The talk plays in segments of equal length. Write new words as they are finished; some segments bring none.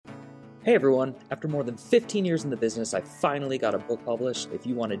Hey everyone, after more than 15 years in the business, I finally got a book published. If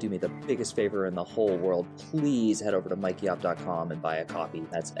you want to do me the biggest favor in the whole world, please head over to mikeyop.com and buy a copy.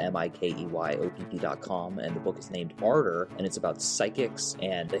 That's MIKEYOPP.com, and the book is named Martyr, and it's about psychics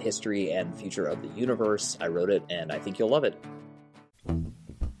and the history and future of the universe. I wrote it, and I think you'll love it.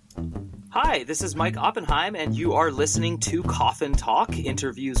 Hi, this is Mike Oppenheim, and you are listening to Coffin Talk,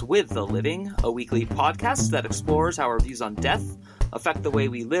 Interviews with the Living, a weekly podcast that explores how our views on death affect the way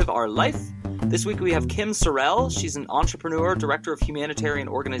we live our life. This week we have Kim Sorrelle. She's an entrepreneur, director of humanitarian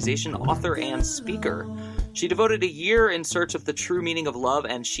organization, author, and speaker. She devoted a year in search of the true meaning of love,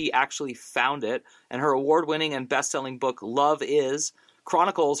 and she actually found it. And her award-winning and best-selling book, Love Is,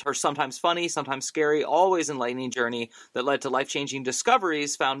 chronicles her sometimes funny, sometimes scary, always enlightening journey that led to life-changing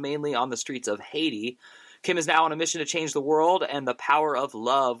discoveries found mainly on the streets of Haiti. Kim is now on a mission to change the world and the power of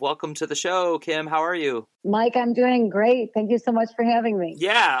love. Welcome to the show, Kim. How are you? Mike, I'm doing great. Thank you so much for having me.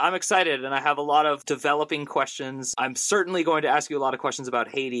 Yeah, I'm excited, and I have a lot of developing questions. I'm certainly going to ask you a lot of questions about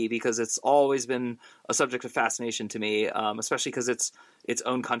Haiti because it's always been a subject of fascination to me, especially because it's its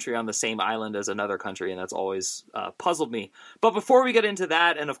own country on the same island as another country, and that's always puzzled me. But before we get into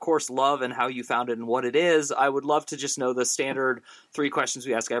that, and of course love and how you found it and what it is, I would love to just know the standard 3 questions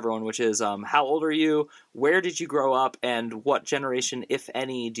we ask everyone, which is how old are you, where did you grow up, and what generation, if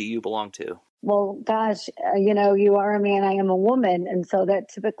any, do you belong to? Well, gosh, you are a man, I am a woman. And so that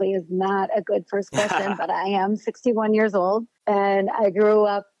typically is not a good first question, but I am 61 years old and I grew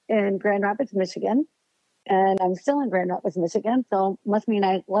up in Grand Rapids, Michigan, and I'm still in Grand Rapids, Michigan. So must mean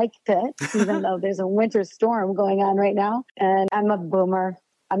I liked it, even though there's a winter storm going on right now. And I'm a boomer.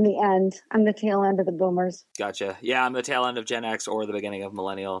 I'm the tail end of the boomers. Gotcha. Yeah, I'm the tail end of Gen X or the beginning of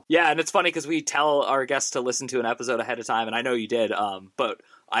millennial. Yeah, and it's funny because we tell our guests to listen to an episode ahead of time, and I know you did, but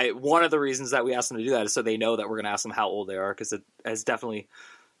one of the reasons that we asked them to do that is so they know that we're going to ask them how old they are, because it has definitely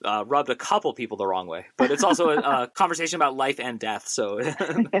rubbed a couple people the wrong way. But it's also a conversation about life and death, so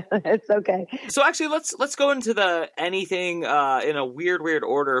it's okay. So actually, let's go into the anything in a weird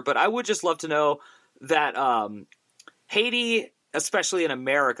order. But I would just love to know that Haiti, especially in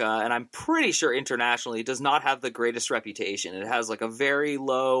America, and I'm pretty sure internationally, does not have the greatest reputation. It has like a very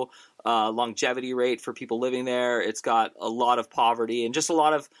low longevity rate for people living there. It's got a lot of poverty and just a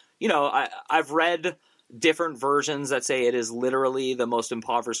lot of, I've read different versions that say it is literally the most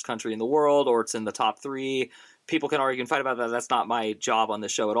impoverished country in the world, or it's in the top 3. People can argue and fight about that. That's not my job on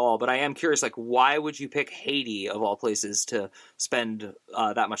this show at all. But I am curious, why would you pick Haiti, of all places, to spend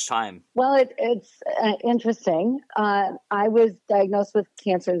that much time? Well, it's interesting. I was diagnosed with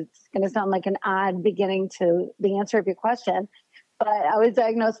cancer. It's going to sound like an odd beginning to the answer of your question, but I was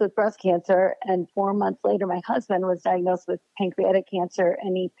diagnosed with breast cancer, and 4 months later, my husband was diagnosed with pancreatic cancer,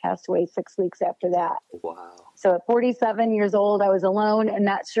 and he passed away 6 weeks after that. Wow. So at 47 years old, I was alone and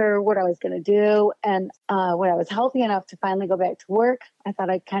not sure what I was going to do. And when I was healthy enough to finally go back to work, I thought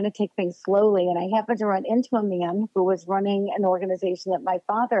I'd kind of take things slowly. And I happened to run into a man who was running an organization that my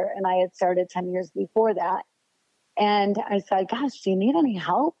father and I had started 10 years before that. And I said, gosh, do you need any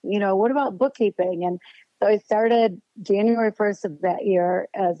help? What about bookkeeping? And so I started January 1st of that year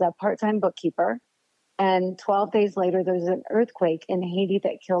as a part-time bookkeeper. And 12 days later, there was an earthquake in Haiti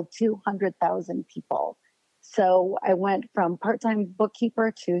that killed 200,000 people. So I went from part-time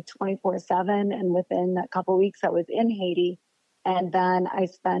bookkeeper to 24/7. And within a couple of weeks, I was in Haiti. And then I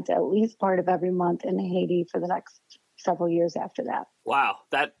spent at least part of every month in Haiti for the next several years after that. Wow.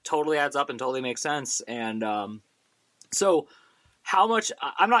 That totally adds up and totally makes sense. And so how much,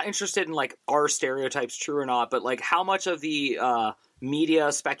 I'm not interested in are stereotypes true or not, but how much of the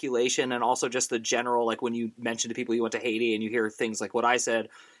media speculation and also just the general, when you mention to people you went to Haiti and you hear things like what I said,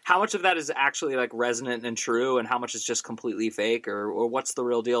 how much of that is actually resonant and true, and how much is just completely fake, or what's the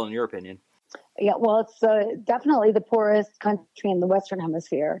real deal in your opinion? Yeah, well, it's definitely the poorest country in the Western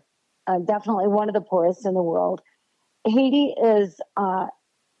Hemisphere. Definitely one of the poorest in the world. Haiti is,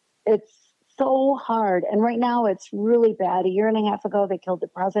 it's so hard. And right now it's really bad. A year and a half ago, they killed the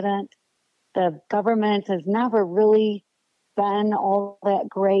president. The government has never really been all that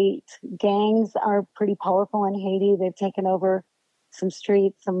great. Gangs are pretty powerful in Haiti. They've taken over some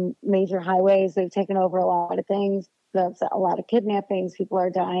streets, some major highways. They've taken over a lot of things. That's a lot of kidnappings. People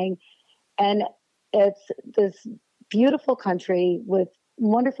are dying. And it's this beautiful country with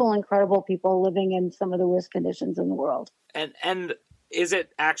wonderful, incredible people living in some of the worst conditions in the world. And is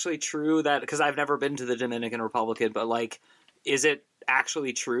it actually true that, because I've never been to the Dominican Republic, but is it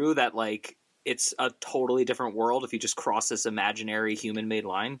actually true that it's a totally different world if you just cross this imaginary human-made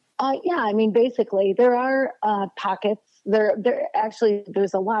line? Yeah, I mean, basically, there are pockets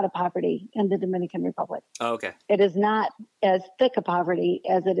There's a lot of poverty in the Dominican Republic. Oh, okay. It is not as thick a poverty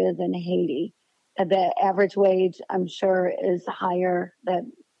as it is in Haiti. The average wage, I'm sure, is higher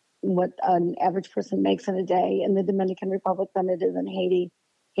than what an average person makes in a day in the Dominican Republic than it is in Haiti.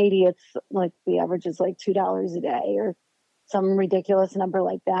 Haiti, it's like the average is like $2 a day or some ridiculous number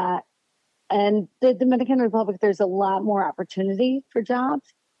like that. And the Dominican Republic, there's a lot more opportunity for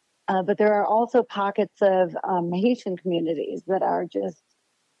jobs, but there are also pockets of Haitian communities that are just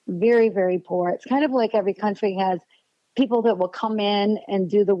very, very poor. It's kind of like every country has people that will come in and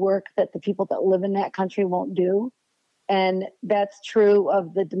do the work that the people that live in that country won't do. And that's true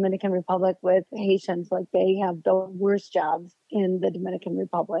of the Dominican Republic with Haitians. Like they have the worst jobs in the Dominican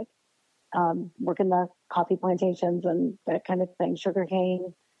Republic, working the coffee plantations and that kind of thing,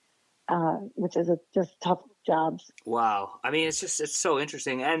 sugarcane, which is just tough jobs. Wow. I mean, it's so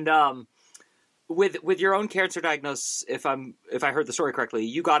interesting. And with your own cancer diagnosis, if I heard the story correctly,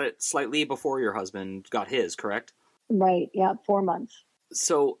 you got it slightly before your husband got his, correct? Right. Yeah. 4 months.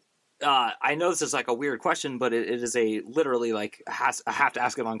 So I know this is like a weird question, but it is literally like I have to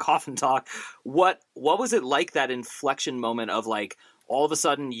ask it on Coffin Talk. What was it like, that inflection moment of like all of a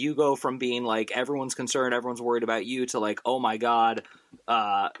sudden you go from being like everyone's concerned, everyone's worried about you, to like, oh my God,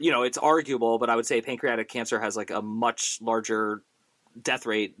 it's arguable, but I would say pancreatic cancer has like a much larger death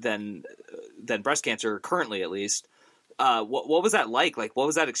rate than breast cancer currently, at least. What was that like? Like, what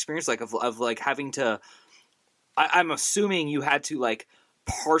was that experience like of like having to? I'm assuming you had to like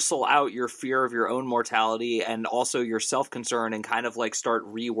parcel out your fear of your own mortality and also your self-concern and kind of like start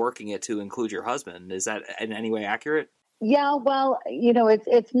reworking it to include your husband. Is that in any way accurate? Yeah, well,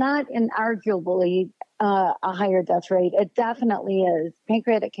 it's not inarguably a higher death rate. It definitely is.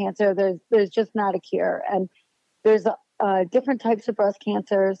 Pancreatic cancer, there's just not a cure. And there's different types of breast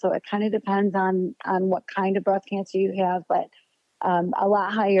cancer, so it kind of depends on what kind of breast cancer you have, but a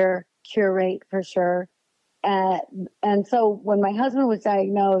lot higher cure rate for sure. And so when my husband was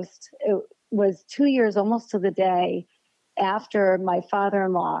diagnosed, it was 2 years almost to the day after my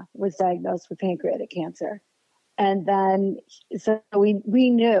father-in-law was diagnosed with pancreatic cancer. And then, so we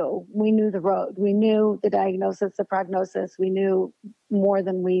knew the road. We knew the diagnosis, the prognosis. We knew more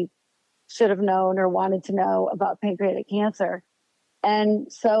than we should have known or wanted to know about pancreatic cancer.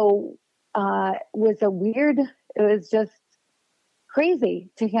 And so it was just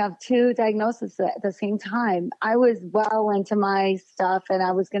crazy to have two diagnoses at the same time. I was well into my stuff and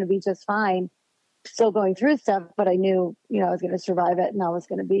I was going to be just fine, still going through stuff, but I knew, I was going to survive it and I was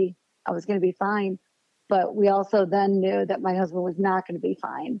going to be fine. But we also then knew that my husband was not going to be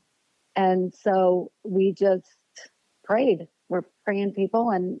fine. And so we just prayed. We're praying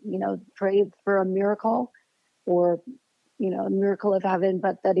people and, prayed for a miracle or, a miracle of heaven,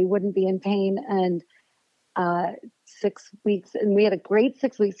 but that he wouldn't be in pain. And 6 weeks, and we had a great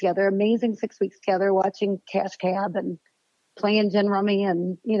 6 weeks together, amazing 6 weeks together, watching Cash Cab and playing gin rummy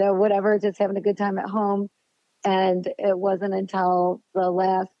and, whatever, just having a good time at home. And it wasn't until the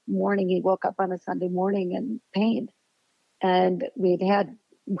last morning he woke up on a Sunday morning in pain. And we'd had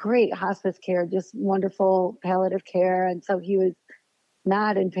great hospice care, just wonderful palliative care. And so he was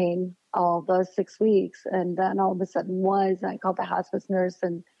not in pain all those 6 weeks. And then all of a sudden was. I called the hospice nurse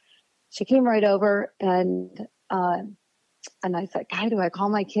and she came right over and I said, "Guy, do I call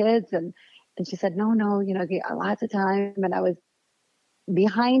my kids?" And she said, no, lots of time. And I was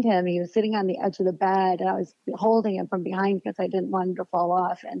behind him. He was sitting on the edge of the bed and I was holding him from behind because I didn't want him to fall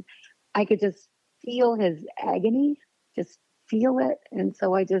off. And I could just feel his agony, just feel it. And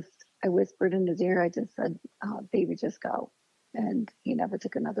so I whispered in his ear, I just said, "Oh, baby, just go." And he never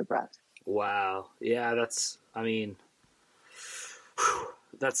took another breath. Wow. Yeah, it's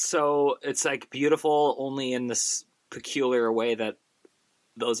like beautiful only in this peculiar way that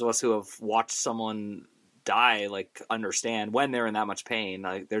those of us who have watched someone die like understand when they're in that much pain.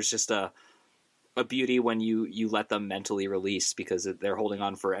 Like there's just a beauty when you let them mentally release, because they're holding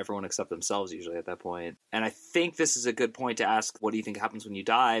on for everyone except themselves usually at that point. And I think this is a good point to ask, what do you think happens when you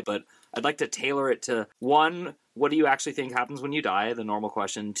die? But I'd like to tailor it to, one, what do you actually think happens when you die? The normal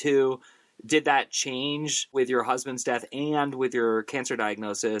question. Two, did that change with your husband's death and with your cancer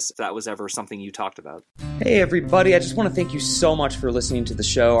diagnosis, if that was ever something you talked about? Hey everybody, I just want to thank you so much for listening to the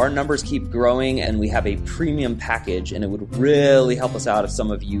show. Our numbers keep growing and we have a premium package, and it would really help us out if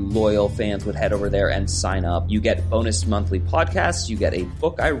some of you loyal fans would head over there and sign up. You get bonus monthly podcasts, you get a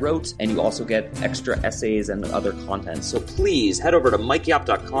book I wrote, and you also get extra essays and other content. So please head over to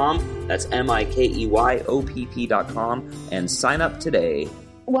mikeyop.com, that's MIKEYOPP.com, and sign up today.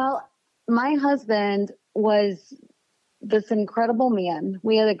 Well, my husband was this incredible man.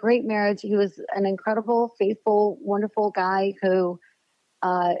 We had a great marriage. He was an incredible, faithful, wonderful guy who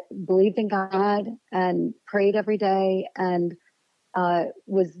believed in God and prayed every day and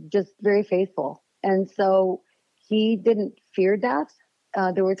was just very faithful. And so he didn't fear death.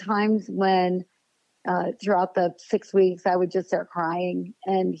 There were times when throughout the 6 weeks, I would just start crying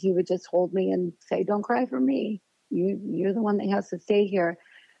and he would just hold me and say, "Don't cry for me. You're the one that has to stay here."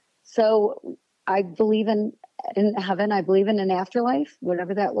 So I believe in heaven. I believe in an afterlife,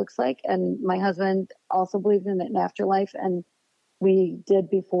 whatever that looks like. And my husband also believes in an afterlife. And we did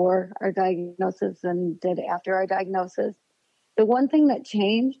before our diagnosis and did after our diagnosis. The one thing that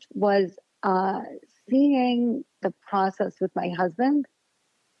changed was seeing the process with my husband,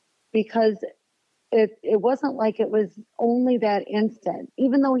 because it wasn't like it was only that instant.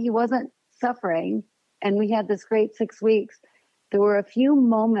 Even though he wasn't suffering and we had this great 6 weeks, there were a few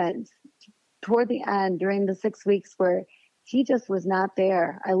moments toward the end during the 6 weeks where he just was not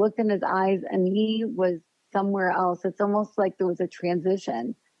there. I looked in his eyes and he was somewhere else. It's almost like there was a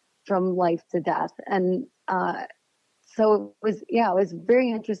transition from life to death. And so it was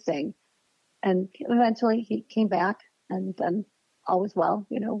very interesting. And eventually he came back and then all was well,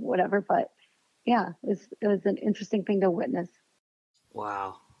 whatever. But yeah, it was an interesting thing to witness.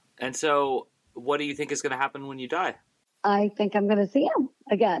 Wow. And so what do you think is going to happen when you die? I think I'm going to see him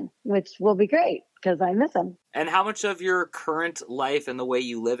again, which will be great because I miss him. And how much of your current life and the way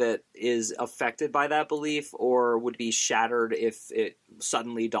you live it is affected by that belief, or would be shattered if it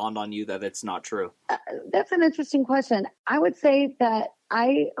suddenly dawned on you that it's not true? That's an interesting question. I would say that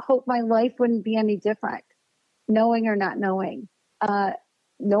I hope my life wouldn't be any different, knowing or not knowing,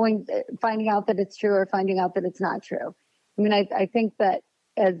 finding out that it's true or finding out that it's not true. I mean, I think that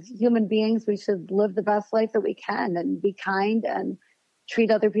as human beings, we should live the best life that we can and be kind and treat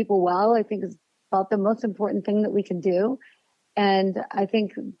other people well. I think is about the most important thing that we can do. And I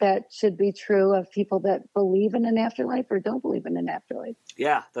think that should be true of people that believe in an afterlife or don't believe in an afterlife.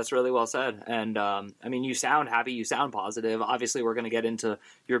 Yeah, that's really well said. And I mean, you sound happy, you sound positive. Obviously, we're going to get into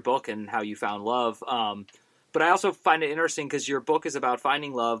your book and how you found love. But I also find it interesting because your book is about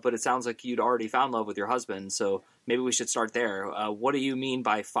finding love, but it sounds like you'd already found love with your husband. So maybe we should start there. What do you mean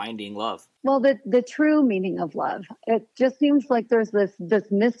by finding love? Well, the true meaning of love, it just seems like there's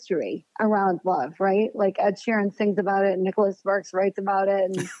this mystery around love, right? Like Ed Sheeran sings about it and Nicholas Sparks writes about it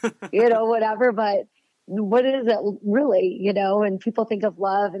and, whatever. But what is it really, And people think of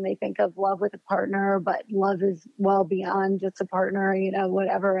love and they think of love with a partner, but love is well beyond just a partner,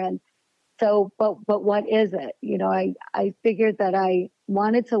 whatever. And so, but what is it? I figured that I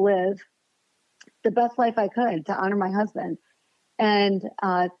wanted to live the best life I could to honor my husband, and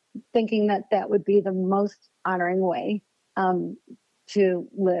thinking that would be the most honoring way to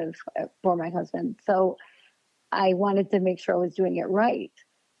live for my husband. So I wanted to make sure I was doing it right.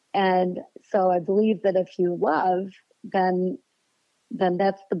 And so I believe that if you love, then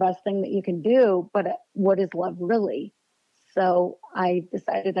that's the best thing that you can do. But what is love really? So I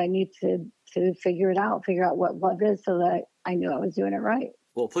decided I need to figure out what love is so that I knew I was doing it right.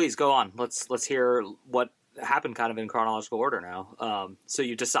 Well, please go on. Let's hear what happened kind of in chronological order now. So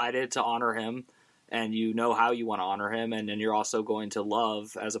you decided to honor him and you know how you want to honor him. And then you're also going to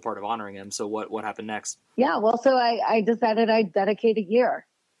love as a part of honoring him. So what happened next? Yeah, well, so I decided I'd dedicate a year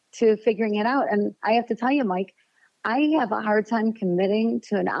to figuring it out. And I have to tell you, Mike, I have a hard time committing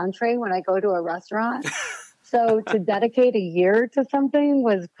to an entree when I go to a restaurant. So to dedicate a year to something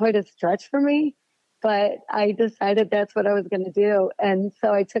was quite a stretch for me, but I decided that's what I was going to do. And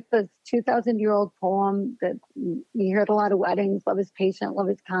so I took this 2,000-year-old poem that you hear at a lot of weddings: love is patient, love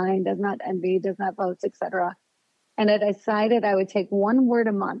is kind, does not envy, does not boast, etc. And I decided I would take one word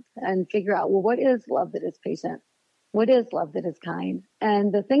a month and figure out, well, what is love that is patient? What is love that is kind?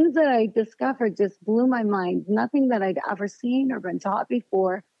 And the things that I discovered just blew my mind. Nothing that I'd ever seen or been taught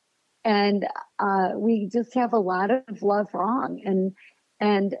before. And we just have a lot of love wrong.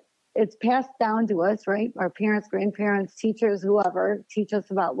 And it's passed down to us, right? Our parents, grandparents, teachers, whoever teach us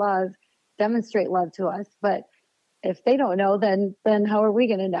about love, demonstrate love to us. But if they don't know, then how are we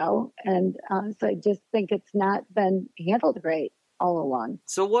going to know? And so I just think it's not been handled great all along.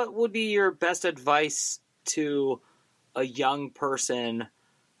 So what would be your best advice to a young person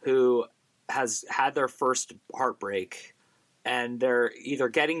who has had their first heartbreak and they're either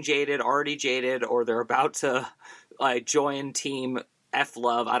getting jaded, already jaded, or they're about to join team F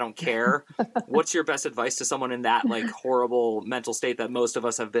love, I don't care? What's your best advice to someone in that horrible mental state that most of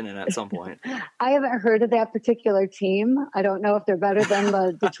us have been in at some point? I haven't heard of that particular team. I don't know if they're better than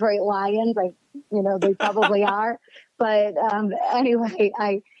the Detroit Lions. They probably are. But anyway,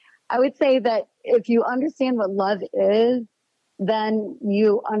 I would say that if you understand what love is, then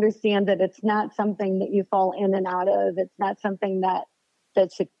you understand that it's not something that you fall in and out of. It's not something that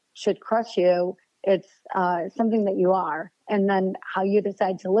should crush you. It's something that you are. And then how you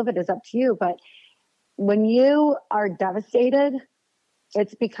decide to live it is up to you. But when you are devastated,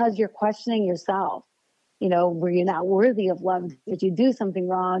 it's because you're questioning yourself. Were you not worthy of love? Did you do something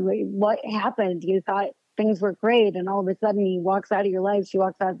wrong? What happened? You thought things were great, and all of a sudden he walks out of your life. She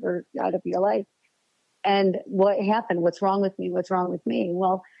walks out of your life. And what happened? What's wrong with me? What's wrong with me?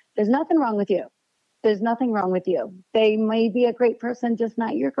 Well, there's nothing wrong with you. There's nothing wrong with you. They may be a great person, just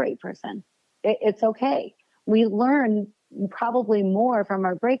not your great person. It's okay. We learn probably more from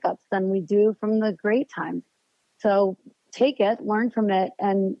our breakups than we do from the great times. So take it, learn from it,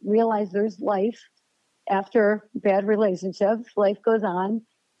 and realize there's life after bad relationships. Life goes on.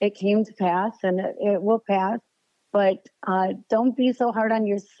 It came to pass, and it will pass. But don't be so hard on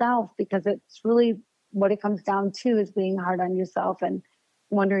yourself, because it's really what it comes down to is being hard on yourself and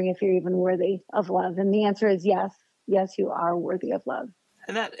wondering if you're even worthy of love. And the answer is yes. Yes, you are worthy of love.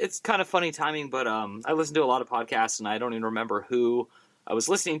 And that it's kind of funny timing, but I listen to a lot of podcasts, and I don't even remember who I was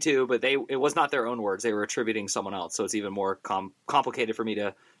listening to, but it was not their own words. They were attributing someone else. So it's even more complicated for me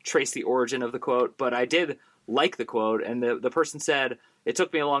to trace the origin of the quote. But I did like the quote, and the person said, it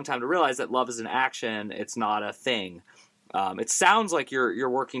took me a long time to realize that love is an action. It's not a thing. It sounds like you're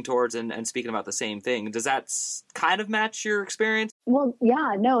working towards and speaking about the same thing. Does that kind of match your experience? Well,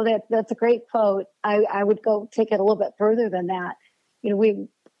 yeah, no, that's a great quote. I would go take it a little bit further than that. We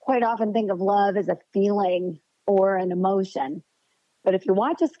quite often think of love as a feeling or an emotion. But if you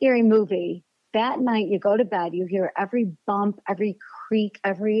watch a scary movie, that night you go to bed, you hear every bump, every creak,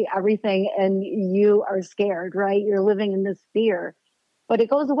 everything, and you are scared, right? You're living in this fear. But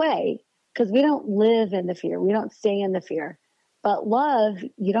it goes away because we don't live in the fear. We don't stay in the fear. But love,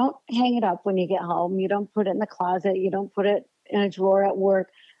 you don't hang it up when you get home. You don't put it in the closet. You don't put it in a drawer at work.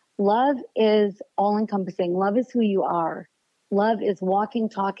 Love is all-encompassing. Love is who you are. Love is walking,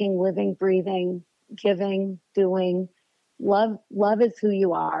 talking, living, breathing, giving, doing. Love is who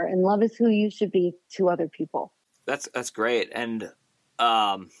you are, and love is who you should be to other people. That's great. And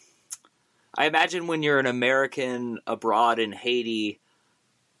I imagine when you're an American abroad in Haiti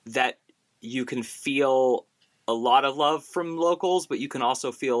that you can feel a lot of love from locals, but you can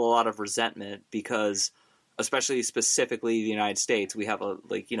also feel a lot of resentment because, especially specifically the United States, we have a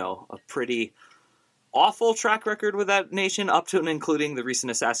pretty awful track record with that nation, up to and including the recent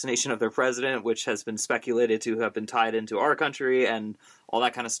assassination of their president, which has been speculated to have been tied into our country and all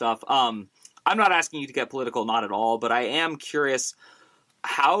that kind of stuff. I'm not asking you to get political, not at all, but I am curious,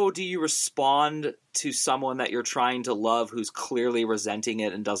 how do you respond to someone that you're trying to love who's clearly resenting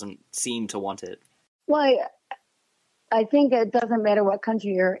it and doesn't seem to want it? Well, I think it doesn't matter what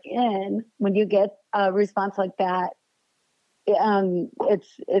country you're in. When you get a response like that,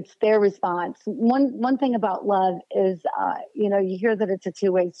 it's their response. One thing about love is, you hear that it's a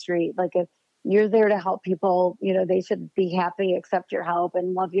two-way street. Like, if you're there to help people, they should be happy, accept your help,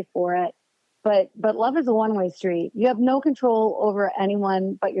 and love you for it. But love is a one-way street. You have no control over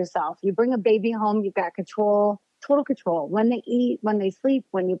anyone but yourself. You bring a baby home, you've got control, total control. When they eat, when they sleep,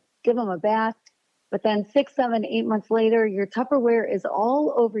 when you give them a bath. But then 6, 7, 8 months later, your Tupperware is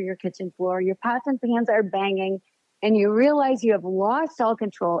all over your kitchen floor. Your pots and pans are banging. And you realize you have lost all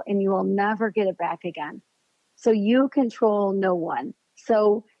control and you will never get it back again. So you control no one.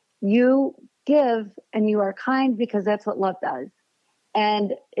 So you give and you are kind because that's what love does.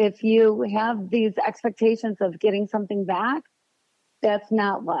 And if you have these expectations of getting something back, that's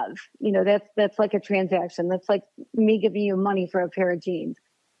not love. That's like a transaction. That's like me giving you money for a pair of jeans.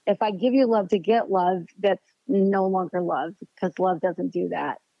 If I give you love to get love, that's no longer love, because love doesn't do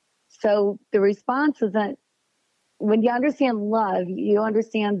that. So the response isn't, when you understand love, you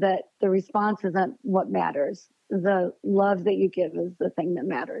understand that the response isn't what matters. The love that you give is the thing that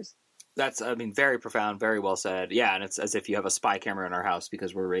matters. That's, very profound, very well said. Yeah, and it's as if you have a spy camera in our house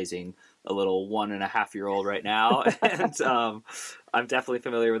because we're raising a little 1.5-year-old right now. And I'm definitely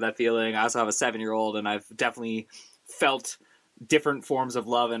familiar with that feeling. I also have a 7-year-old, and I've definitely felt different forms of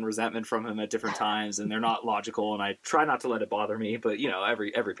love and resentment from him at different times, and they're not logical, and I try not to let it bother me, but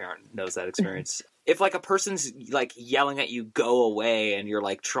every parent knows that experience. If like a person's like yelling at you, go away, and you're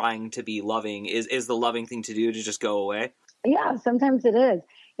like trying to be loving, is the loving thing to do to just go away? Yeah, sometimes it is.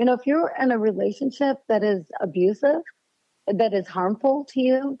 If you're in a relationship that is abusive, that is harmful to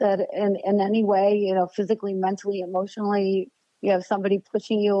you, that in any way, physically, mentally, emotionally, you have somebody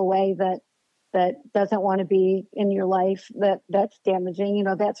pushing you away that doesn't want to be in your life, that's damaging,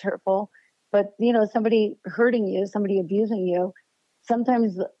 that's hurtful. But, somebody hurting you, somebody abusing you,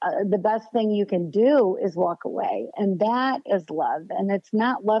 sometimes the best thing you can do is walk away. And that is love. And it's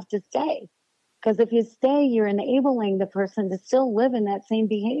not love to stay. Because if you stay, you're enabling the person to still live in that same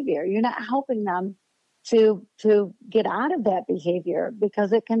behavior. You're not helping them to get out of that behavior,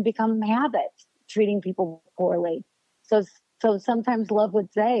 because it can become habit, treating people poorly. So sometimes love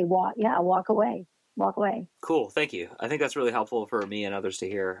would say, walk away. Cool. Thank you. I think that's really helpful for me and others to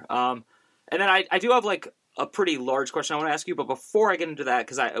hear. And then I do have like a pretty large question I want to ask you, but before I get into that,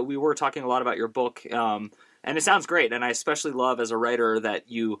 because we were talking a lot about your book, and it sounds great. And I especially love as a writer that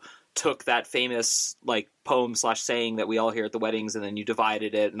you took that famous like poem / saying that we all hear at the weddings, and then you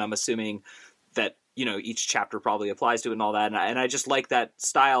divided it. And I'm assuming that, you know, each chapter probably applies to it and all that. And I just like that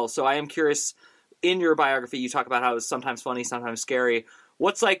style. So I am curious, in your biography, you talk about how it's sometimes funny, sometimes scary.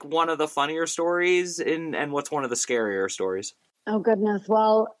 What's like one of the funnier stories and what's one of the scarier stories? Oh, goodness.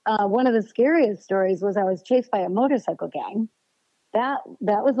 Well, one of the scariest stories was I was chased by a motorcycle gang. That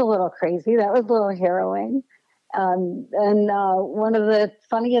was a little crazy. That was a little harrowing. And one of the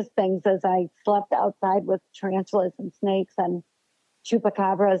funniest things is I slept outside with tarantulas and snakes and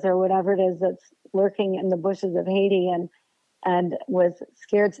chupacabras or whatever it is that's lurking in the bushes of Haiti, and was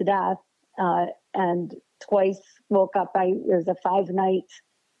scared to death. And twice woke up. There's a 5-night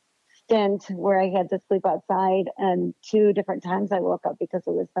stint where I had to sleep outside, and 2 different times I woke up because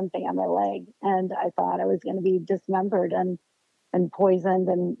there was something on my leg, and I thought I was going to be dismembered and poisoned,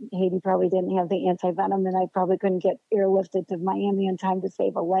 and Haiti probably didn't have the anti-venom, and I probably couldn't get airlifted to Miami in time to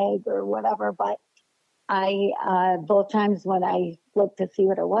save a leg or whatever. But both times when I looked to see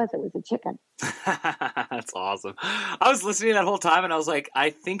what it was a chicken. That's awesome. I was listening that whole time and I was like, I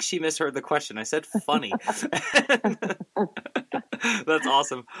think she misheard the question. I said funny. That's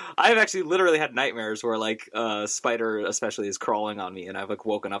awesome. I've actually literally had nightmares where like a spider especially is crawling on me, and I've like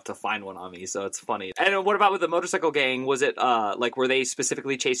woken up to find one on me. So it's funny. And what about with the motorcycle gang? Was it like, were they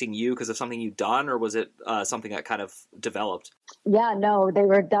specifically chasing you because of something you'd done, or was it something that kind of developed? Yeah, no, they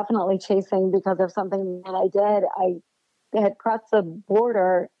were definitely chasing because of something that I did. I had crossed the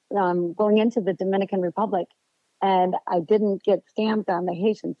border going into the Dominican Republic, and I didn't get stamped on the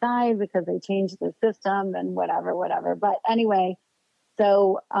Haitian side because they changed the system and whatever. But anyway,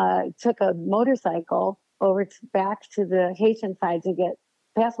 so I took a motorcycle back to the Haitian side to get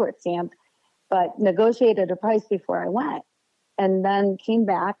passport stamped, but negotiated a price before I went, and then came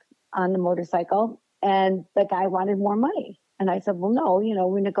back on the motorcycle, and the guy wanted more money. And I said, well, no,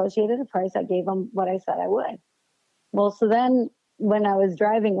 we negotiated a price. I gave him what I said I would. Well, so then when I was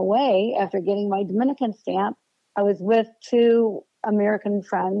driving away after getting my Dominican stamp, I was with 2 American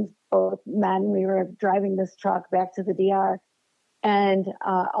friends, both men. We were driving this truck back to the DR. And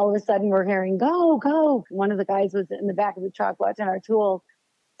all of a sudden we're hearing, go, go. One of the guys was in the back of the truck watching our tools,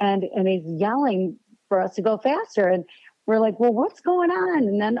 and he's yelling for us to go faster. And we're like, well, what's going on?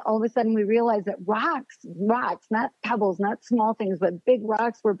 And then all of a sudden we realized that rocks, not pebbles, not small things, but big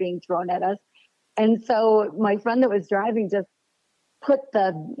rocks were being thrown at us. And so my friend that was driving just put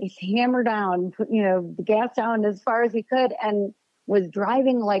the hammer down, put the gas down as far as he could, and was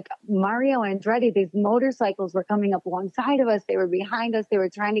driving like Mario Andretti. These motorcycles were coming up alongside of us. They were behind us. They were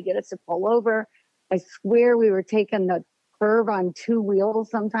trying to get us to pull over. I swear we were taking the curve on 2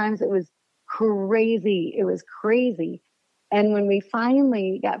 wheels sometimes. It was crazy. And when we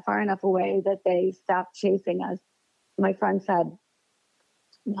finally got far enough away that they stopped chasing us, my friend said,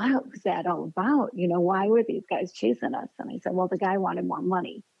 what was that all about? Why were these guys chasing us? And I said, well, the guy wanted more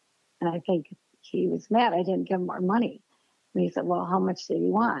money. And I think he was mad I didn't give him more money. And he said, well, how much did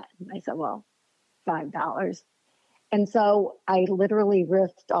he want? And I said, well, $5. And so I literally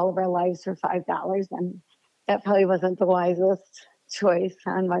risked all of our lives for $5. And that probably wasn't the wisest choice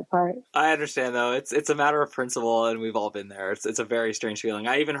on my part. I understand, though. It's a matter of principle, and we've all been there. It's a very strange feeling.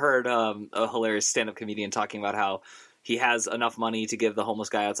 I even heard a hilarious stand-up comedian talking about how he has enough money to give the homeless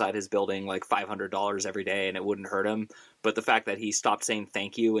guy outside his building like $500 every day, and it wouldn't hurt him. But the fact that he stopped saying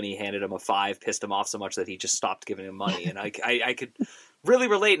thank you when he handed him a $5 pissed him off so much that he just stopped giving him money. And I could really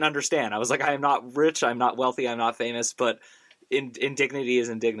relate and understand. I was like, I am not rich, I'm not wealthy, I'm not famous, but indignity is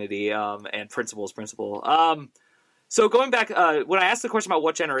indignity, and principle is principle. So going back, when I asked the question about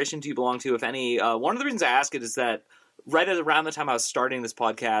what generation do you belong to, if any, one of the reasons I ask it is that right around the time I was starting this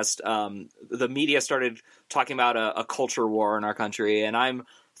podcast, the media started talking about a culture war in our country, and I'm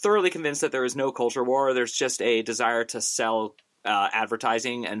thoroughly convinced that there is no culture war. There's just a desire to sell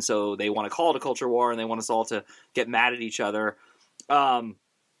advertising, and so they want to call it a culture war, and they want us all to get mad at each other.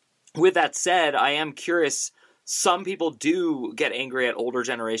 With that said, I am curious. Some people do get angry at older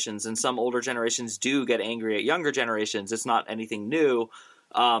generations, and some older generations do get angry at younger generations. It's not anything new.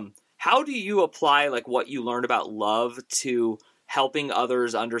 How do you apply like what you learned about love to helping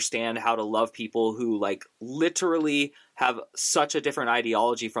others understand how to love people who like literally have such a different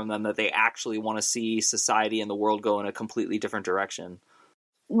ideology from them that they actually want to see society and the world go in a completely different direction.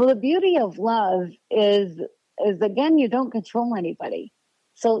 Well, the beauty of love is again, you don't control anybody.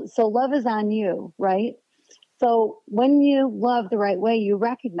 So love is on you, right? So when you love the right way, you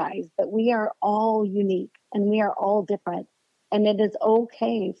recognize that we are all unique and we are all different. And it is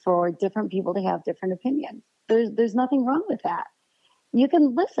okay for different people to have different opinions. There's nothing wrong with that. You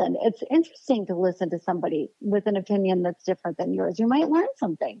can listen. It's interesting to listen to somebody with an opinion that's different than yours. You might learn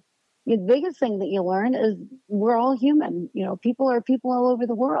something. The biggest thing that you learn is we're all human. You know, people are people all over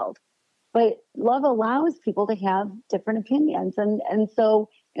the world. But love allows people to have different opinions. And so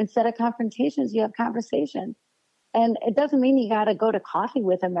instead of confrontations, you have conversation. And it doesn't mean you got to go to coffee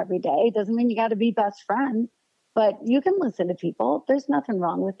with them every day. It doesn't mean you got to be best friends. But you can listen to people. There's nothing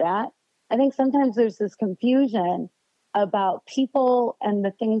wrong with that. I think sometimes there's this confusion about people and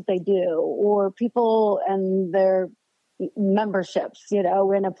the things they do, or people and their memberships, you know,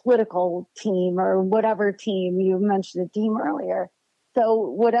 in a political team or whatever team. You mentioned a team earlier. So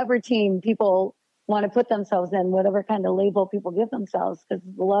whatever team people want to put themselves in, whatever kind of label people give themselves, because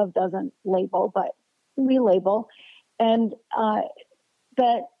love doesn't label, but we label. And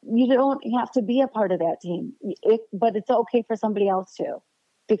that you don't have to be a part of that team, but it's okay for somebody else to,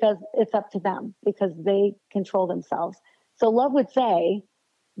 because it's up to them, because they control themselves. So love would say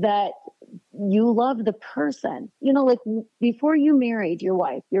that you love the person, you know, like before you married your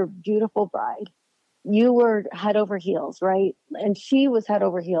wife, your beautiful bride, you were head over heels, right? And she was head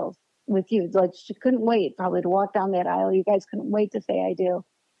over heels with you. Like she couldn't wait probably to walk down that aisle. You guys couldn't wait to say I do.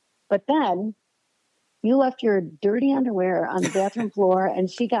 But then you left your dirty underwear on the bathroom floor, and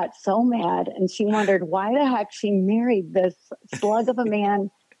she got so mad, and she wondered why the heck she married this slug of a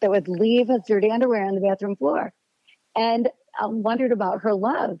man that would leave his dirty underwear on the bathroom floor, and wondered about her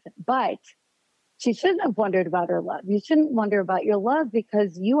love. But she shouldn't have wondered about her love. You shouldn't wonder about your love,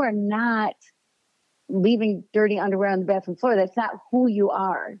 because you are not leaving dirty underwear on the bathroom floor. That's not who you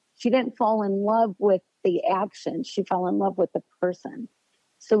are. She didn't fall in love with the action. She fell in love with the person.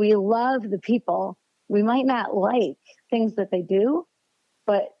 So we love the people. We might not like things that they do,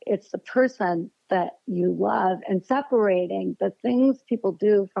 but it's the person that you love, and separating the things people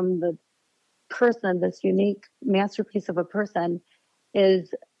do from the person, this unique masterpiece of a person,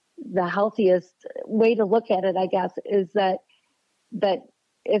 is the healthiest way to look at it, I guess, is that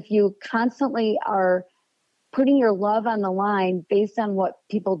if you constantly are putting your love on the line based on what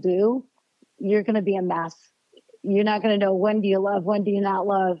people do, you're going to be a mess. You're not going to know when do you love, when do you not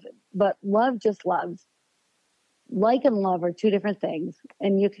love. But love just loves. Like and love are two different things.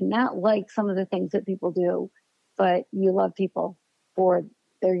 And you cannot like some of the things that people do, but you love people for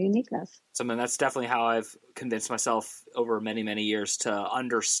their uniqueness. Something that's definitely how I've convinced myself over many, many years to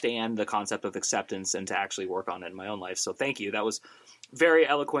understand the concept of acceptance and to actually work on it in my own life. So thank you. That was very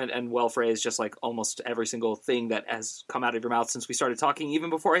eloquent and well phrased, just like almost every single thing that has come out of your mouth since we started talking, even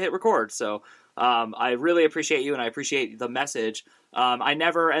before I hit record. So I really appreciate you, and I appreciate the message. I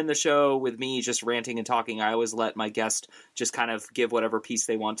never end the show with me just ranting and talking. I always let my guest just kind of give whatever piece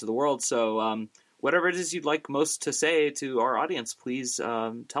they want to the world. So whatever it is you'd like most to say to our audience, please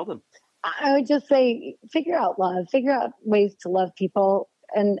tell them. I would just say, figure out love, figure out ways to love people,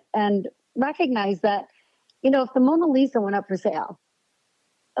 and recognize that, you know, if the Mona Lisa went up for sale,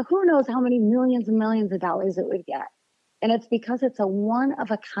 who knows how many millions and millions of dollars it would get. And it's because it's a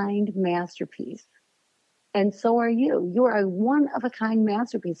one-of-a-kind masterpiece. And so are you. You are a one-of-a-kind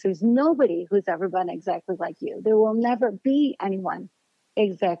masterpiece. There's nobody who's ever been exactly like you. There will never be anyone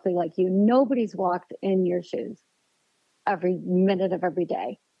exactly like you. Nobody's walked in your shoes every minute of every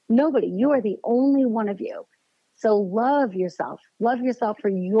day. Nobody. You are the only one of you. So love yourself. Love yourself for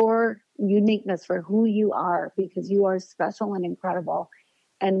your uniqueness, for who you are, because you are special and incredible.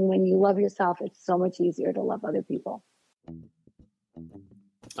 And when you love yourself, it's so much easier to love other people.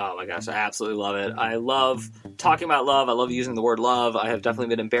 Oh my gosh, I absolutely love it. I love talking about love. I love using the word love. I have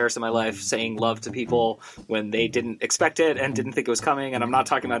definitely been embarrassed in my life saying love to people when they didn't expect it and didn't think it was coming. And I'm not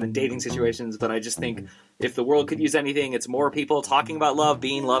talking about in dating situations, but I just think if the world could use anything, it's more people talking about love,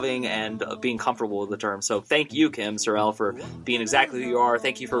 being loving, and being comfortable with the term. So thank you, Kim Sorrelle, for being exactly who you are.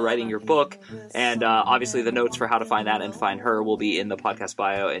 Thank you for writing your book. And obviously the notes for how to find that and find her will be in the podcast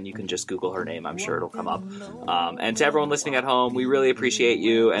bio, and you can just Google her name. I'm sure it'll come up. And to everyone listening at home, we really appreciate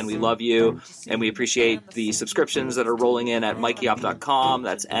you. you, and we love you, and we appreciate the subscriptions that are rolling in at MikeyOpp.com.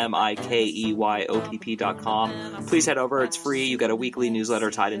 That's MikeyOpp.com. Please head over. It's free. You get a weekly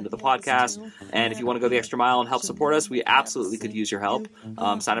newsletter tied into the podcast. And if you want to go the extra mile and help support us, we absolutely could use your help.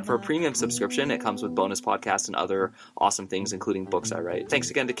 Sign up for a premium subscription. It comes with bonus podcasts and other awesome things, including books I write. Thanks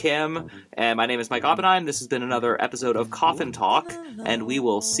again to Kim. And my name is Mike Oppenheim. This has been another episode of Coffin Talk, and we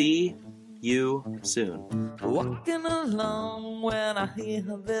will see you soon. Walking along when I hear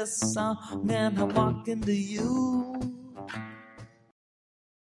this song, and I walk into you.